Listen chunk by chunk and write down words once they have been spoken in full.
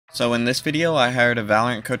So in this video I hired a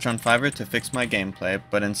Valorant coach on Fiverr to fix my gameplay,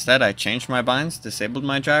 but instead I changed my binds, disabled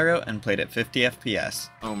my gyro, and played at 50 FPS.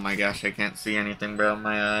 Oh my gosh, I can't see anything bro,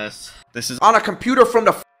 my eyes. This is on a computer from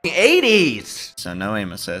the 80s! So no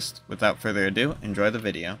aim assist. Without further ado, enjoy the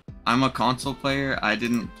video. I'm a console player, I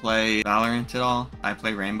didn't play Valorant at all, I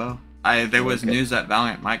play Rainbow. There was news that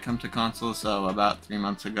Valorant might come to console, so about 3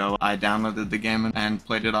 months ago I downloaded the game and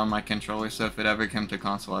played it on my controller, so if it ever came to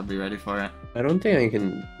console I'd be ready for it. I don't think I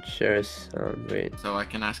can share sound, wait. So I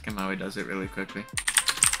can ask him how he does it really quickly.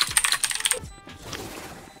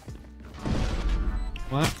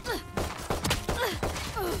 What?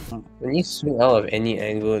 When you swing out of any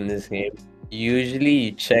angle in this game, usually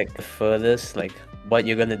you check the furthest, like what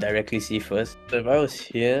you're gonna directly see first. So if I was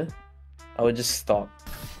here, I would just stop.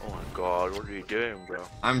 Oh my god, what are you doing, bro?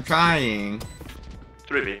 I'm trying.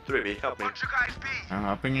 3v, help me. I'm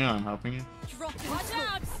helping you, I'm helping you.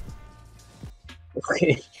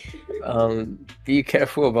 Okay. Be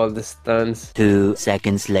careful about the stuns. 2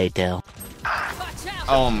 seconds later.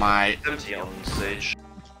 Oh my. Empty on stage.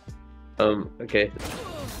 Okay.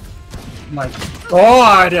 My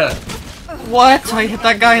god! What? I hit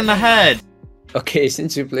that guy in the head! Okay,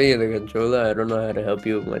 since you play the controller, I don't know how to help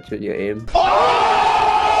you much with your aim.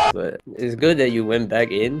 But it's good that you went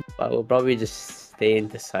back in, but I will probably just stay in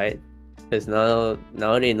the side. Because now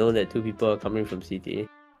they know that 2 people are coming from CT.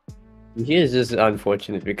 Here is just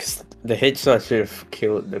unfortunate because the headshot should have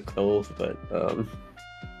killed the clove, but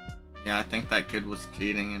Yeah, I think that kid was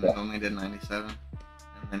cheating and only did 97.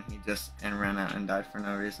 And then he just ran out and died for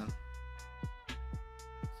no reason.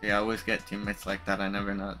 See, I always get teammates like that, I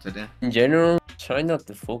never know what to do. in general, try not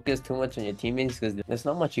to focus too much on your teammates because there's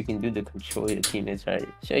not much you can do to control your teammates, right?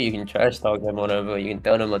 Sure, you can trash talk them, whatever, you can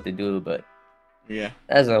tell them what to do, but Yeah.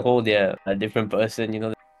 as a whole, they're a different person, you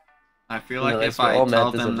know? I feel like if I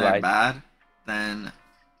tell them they're bad, then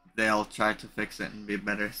they'll try to fix it and be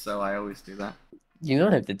better, so I always do that. You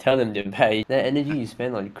don't have to tell them they're bad. That energy you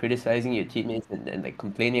spend on criticizing your teammates and like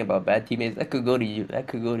complaining about bad teammates, that could go to you. That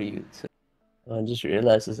could go to you. So, I just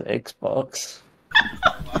realized it's an Xbox.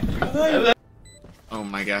 Oh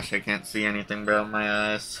my gosh, I can't see anything bro, my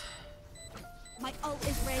eyes. My ult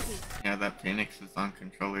is ready. Yeah, that Phoenix is on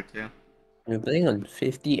controller too. You're playing on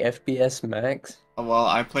 50 FPS max? Well,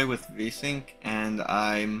 I play with VSync and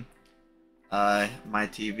I'm my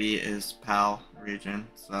TV is PAL region,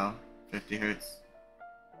 so 50 Hz.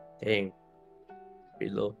 Dang.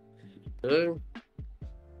 Pretty low.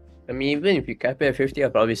 I mean, even if you cap it at 50,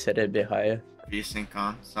 I'll probably set it a bit higher. VSync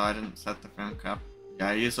on, so I didn't set the frame cap. Yeah,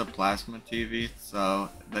 I use a plasma TV, so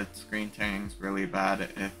the screen tearing's really bad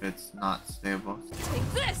if it's not stable.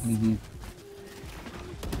 Take this!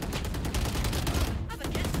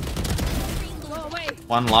 Go away!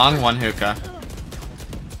 One long, one hookah.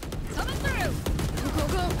 Coming through! Go,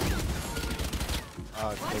 go,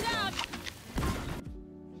 go! Watch out!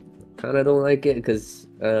 Kinda don't like it because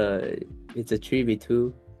it's a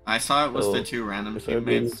 3v2. I saw it was So, the 2 random if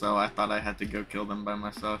everybody- teammates, so I thought I had to go kill them by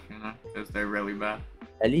myself, you know, because they're really bad.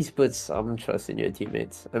 At least put some trust in your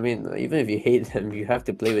teammates. I mean, even if you hate them, you have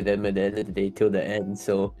to play with them at the end of the day till the end,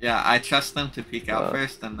 so... Yeah, I trust them to peek out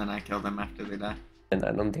first, and then I kill them after they die. And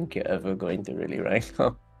I don't think you're ever going to really rank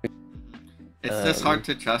up. It's just hard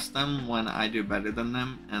to trust them when I do better than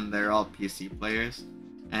them, and they're all PC players.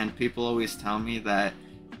 And people always tell me that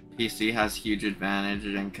PC has huge advantage,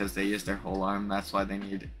 and because they use their whole arm, that's why they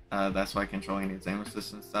need, that's why controlling needs aim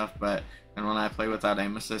assist and stuff. But and when I play without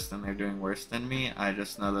aim assist and they're doing worse than me, I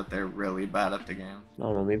just know that they're really bad at the game. I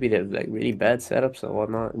don't know, maybe they have like really bad setups or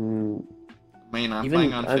whatnot. And I mean, I'm even,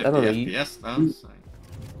 playing on 50 I don't know, FPS though. So.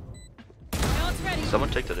 My ult's ready. Someone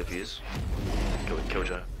take the defuse. Kill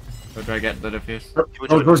Joe. Where do I get the defuse?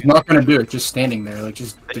 Oh, was not gonna do it, just standing there, like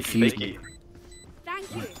just defuse. Fakey.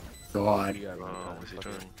 Thank you. God. Oh, what's he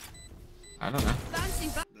doing? I don't know. Bouncing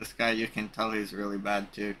back. This guy, you can tell he's really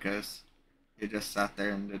bad too, because he just sat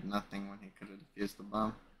there and did nothing when he could have defused the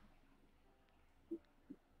bomb.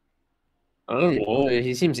 I don't know,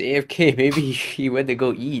 he seems AFK. Maybe he went to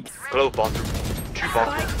go eat. Hello, bathroom. 2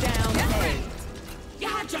 bathroom. Spike down. A.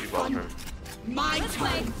 Yeah, 2 bathroom. My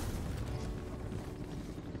way.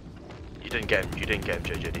 You didn't get him,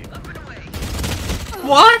 JJD.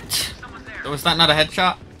 What? Was that not a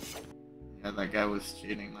headshot? Yeah, that guy was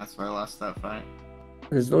cheating. That's why I lost that fight.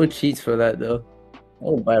 There's no cheats for that though. I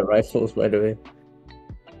don't buy rifles, by the way.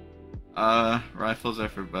 Rifles are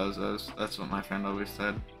for bozos. That's what my friend always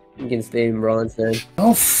said. You can stay in bronze then.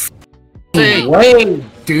 Oh, wait,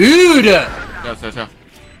 dude! Go. This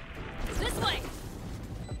way.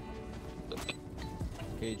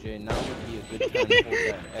 KJ, now would be a good time to hold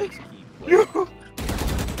that X key.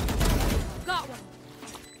 Got one.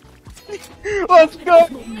 Let's go!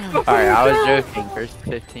 Alright, I was joking. First to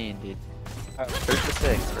 15, dude. First to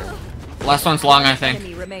 6, bro. Last one's long, I think.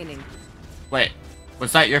 Enemy remaining. Wait,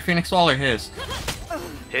 was that your Phoenix wall or his?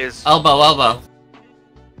 His. Elbow.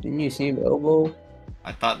 Didn't you see him elbow?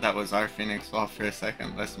 I thought that was our Phoenix wall for a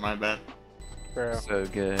second. That's my bad. Bro. So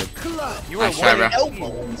good. You were Nice try, one bro.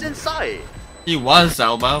 elbow. He's inside. He was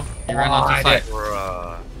elbow. He ran off the side.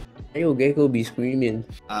 Bruh. Yo, Gecko be screaming.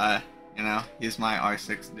 You know, he's my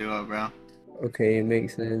R6 duo, bro. Okay, it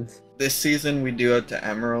makes sense. This season we duoed to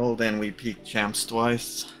Emerald and we peaked champs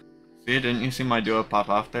twice. See, didn't you see my duo pop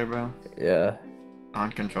off there, bro? Yeah.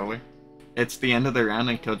 On controller. It's the end of the round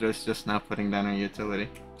and Killjoy's just now putting down a utility.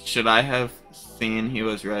 Should I have seen he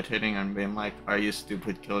was red hitting and been like, are you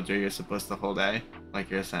stupid Killjoy, you're supposed to hold A? Like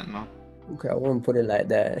you're a sentinel? Okay, I won't put it like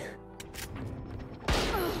that.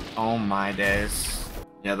 Oh my days.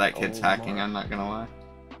 Yeah, that kid's hacking, I'm not gonna lie.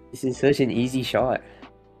 This is such an easy shot.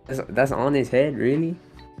 That's on his head, really?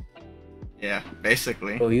 Yeah,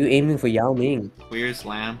 basically. Oh, you aiming for Yao Ming. Clears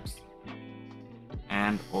lamps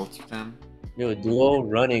and ults them. Yo, duo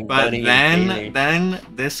running, But gunning, and aiming. then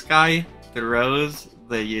this guy throws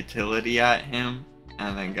the utility at him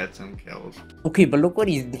and then gets him killed. Okay, but look what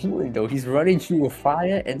he's doing though. He's running through a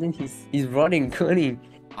fire and then he's running, gunning.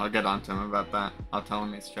 I'll get on to him about that. I'll tell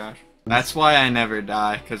him he's trash. That's why I never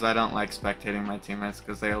die, because I don't like spectating my teammates,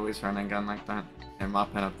 because they always run and gun like that. They're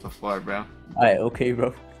mopping up the floor, bro. Alright, okay,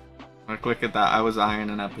 bro. Look at that. I was iron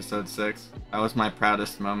in episode 6. That was my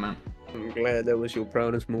proudest moment. I'm glad that was your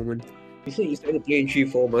proudest moment. You said you started playing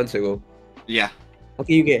 3-4 months ago. Yeah. How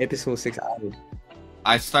can you get episode 6 out of it?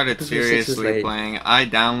 I started Episode 6 was seriously like- playing. I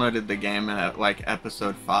downloaded the game at like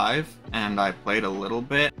episode 5, and I played a little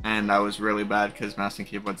bit, and I was really bad because mouse and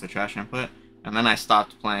keyboard's a trash input. And then I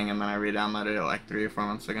stopped playing, and then I re-downloaded it like 3 or 4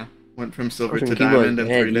 months ago. Went from silver Mouse to and keyboard diamond in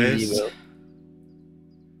mad 3 days. easy, bro.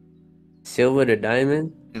 Silver to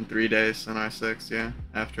diamond? In 3 days on R6, yeah.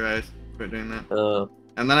 After I quit doing that. Oh.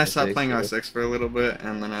 And then I That's stopped nice, playing bro. R6 for a little bit,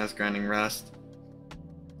 and then I was grinding Rust.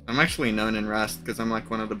 I'm actually known in Rust because I'm like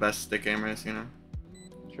one of the best stick gamers, you know.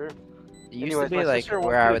 Sure. It used Anyways, to my be like sister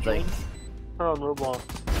where I wants would to like. Turn on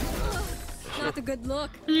Roblox. Not a good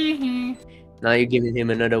look. Now you're giving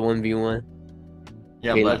him another 1v1.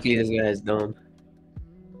 Yeah, Okay, but luckily this guy is dumb.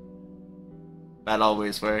 that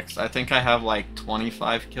always works. I think I have like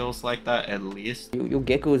 25 kills like that at least. Your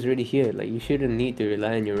Gecko is already here. Like, you shouldn't need to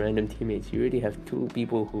rely on your random teammates. You already have 2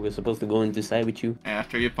 people who were supposed to go into side with you.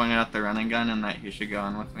 After you pointed out the running gun and that he should go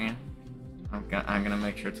in with me, I'm gonna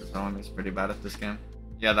make sure to tell him he's pretty bad at this game.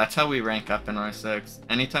 Yeah, that's how we rank up in R6.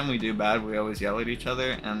 Anytime we do bad, we always yell at each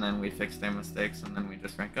other, and then we fix their mistakes, and then we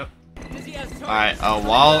just rank up. Alright, a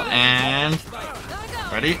wall, and...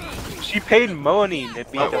 Ready? She paid money to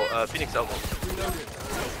beat Elbow, the Phoenix elbow.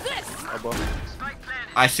 elbow.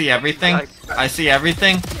 I see everything. I see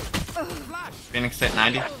everything. Phoenix hit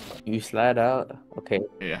 90. You slide out? Okay.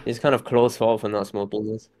 Yeah. It's kind of close fault for not smoking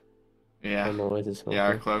this. I Yeah. don't know where to smoke. Yeah,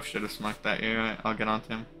 our Clove should have smoked that. You're right. I'll get on to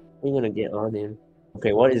him. We're gonna get on him.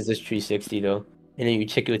 Okay, what is this 360 though? And then you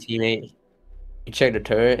check your teammate. You check the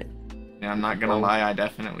turret. Yeah, I'm not gonna lie. I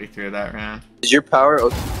definitely threw that round. Is your power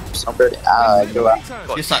somewhere? Go out.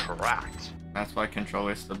 Got You suck. cracked. That's why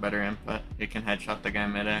controller's the better input. You can headshot the guy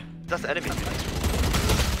mid-air. That's the enemy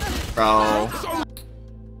Phoenix. Bro.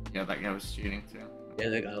 Yeah, that guy was cheating too. Yeah,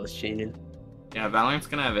 that guy was cheating. Yeah, Valorant's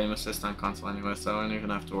gonna have aim assist on console anyway, so I don't even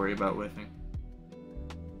have to worry about whiffing.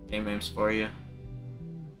 Game aims for you.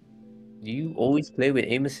 Do you always play with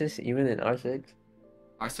aim assist even in R6?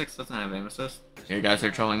 R6 doesn't have aim assist. You guys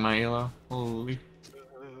are trolling my elo. Holy.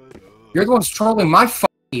 You're the one's trolling my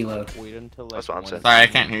elo. Wait until like That's what I'm saying. Sorry, I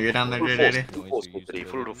can't hear you down there,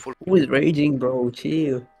 JD. Who is raging, bro?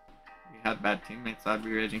 Chill. You had bad teammates, I'd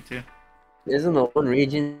be raging too. Isn't no one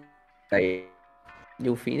raging like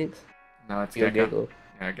your Phoenix? No, it's Your Gecko. Gecko.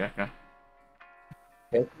 Yeah, Gecko.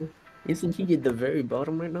 Gecko? Isn't he at the very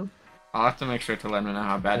bottom right now? I'll have to make sure to let him know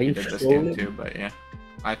how bad Are he you did this trolling? game too, but yeah.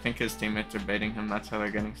 I think his teammates are baiting him, that's how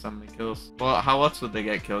they're getting so many kills. Well, how else would they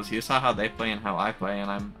get kills? You saw how they play and how I play,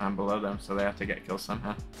 and I'm below them, so they have to get kills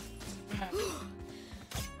somehow.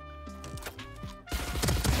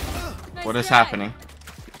 What is happening?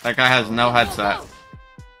 That guy has no headset.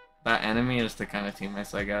 That enemy is the kind of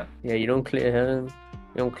teammates I got. Yeah, you don't clear heaven.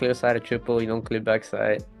 You don't clear side of triple. You don't clear back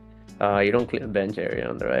side. You don't clear bench area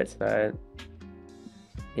on the right side.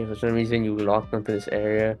 If for some reason you locked onto this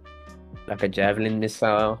area, like a javelin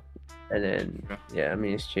missile, and then yeah, I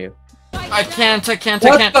mean it's chill. I can't. What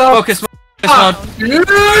the Focus mode. Dude!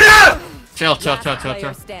 Chill.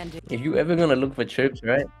 Player standing. If you ever gonna look for trips,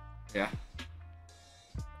 right? Yeah.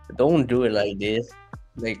 Don't do it like this.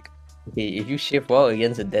 Like, Okay, if you shift walk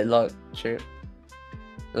against a deadlock, sure.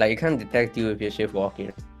 Like, it can't detect you if you're shift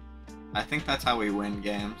walking. I think that's how we win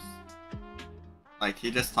games. Like,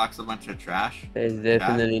 he just talks a bunch of trash. That's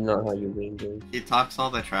definitely not how you win games. He talks all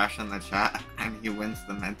the trash in the chat, and he wins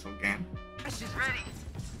the mental game. She's ready.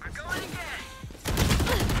 We're going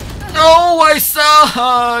again. No, I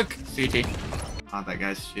suck! CT. Oh, that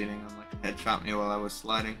guy's cheating. I'm like, headshot me while I was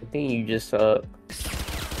sliding. I think you just suck.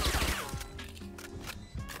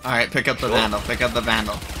 Alright, pick up the vandal. Pick up the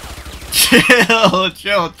vandal.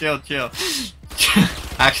 Chill, chill.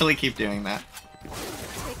 Actually, keep doing that.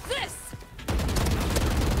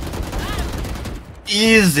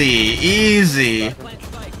 Easy.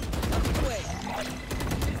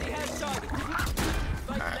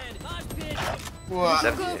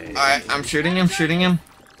 Alright, I'm shooting him.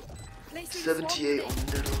 78 on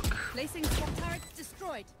middle. Placing swap turrets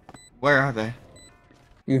destroyed. Where are they?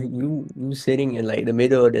 You sitting in like the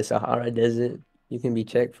middle of the Sahara Desert. You can be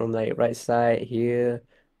checked from like right side here,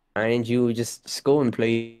 behind you. Just go and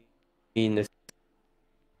play in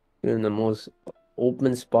the most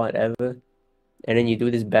open spot ever, and then you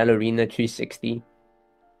do this ballerina 360,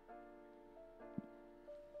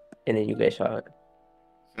 and then you get shot.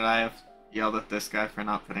 Should I have yelled at this guy for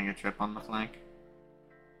not putting a trip on the flank?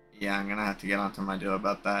 Yeah, I'm gonna have to get onto my duo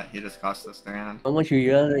about that. He just cost us the round. How much you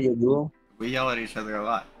yell at your duo? We yell at each other a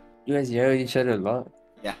lot. You guys yell at each other a lot.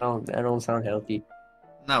 Yeah. That don't sound healthy.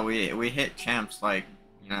 No, we hit champs like,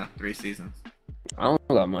 3 seasons. I don't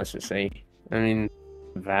got much to say. I mean,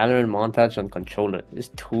 Valorant montage on controller. It's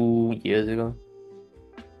 2 years ago.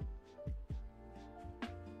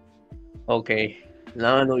 Okay,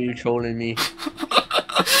 now I know you're trolling me.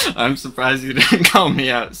 I'm surprised you didn't call me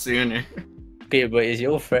out sooner. Okay, but is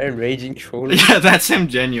your friend raging trolling? Yeah, that's him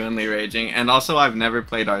genuinely raging. And also, I've never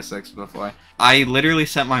played R6 before. I literally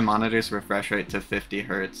set my monitor's refresh rate to 50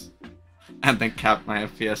 Hz. And then capped my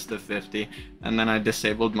FPS to 50. And then I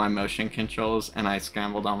disabled my motion controls and I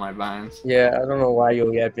scrambled all my binds. Yeah, I don't know why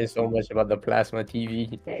you're yapping so much about the plasma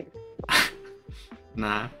TV.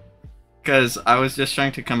 Nah. Because I was just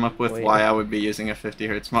trying to come up with why I would be using a 50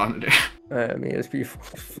 Hz monitor. I mean, it's pretty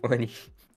funny.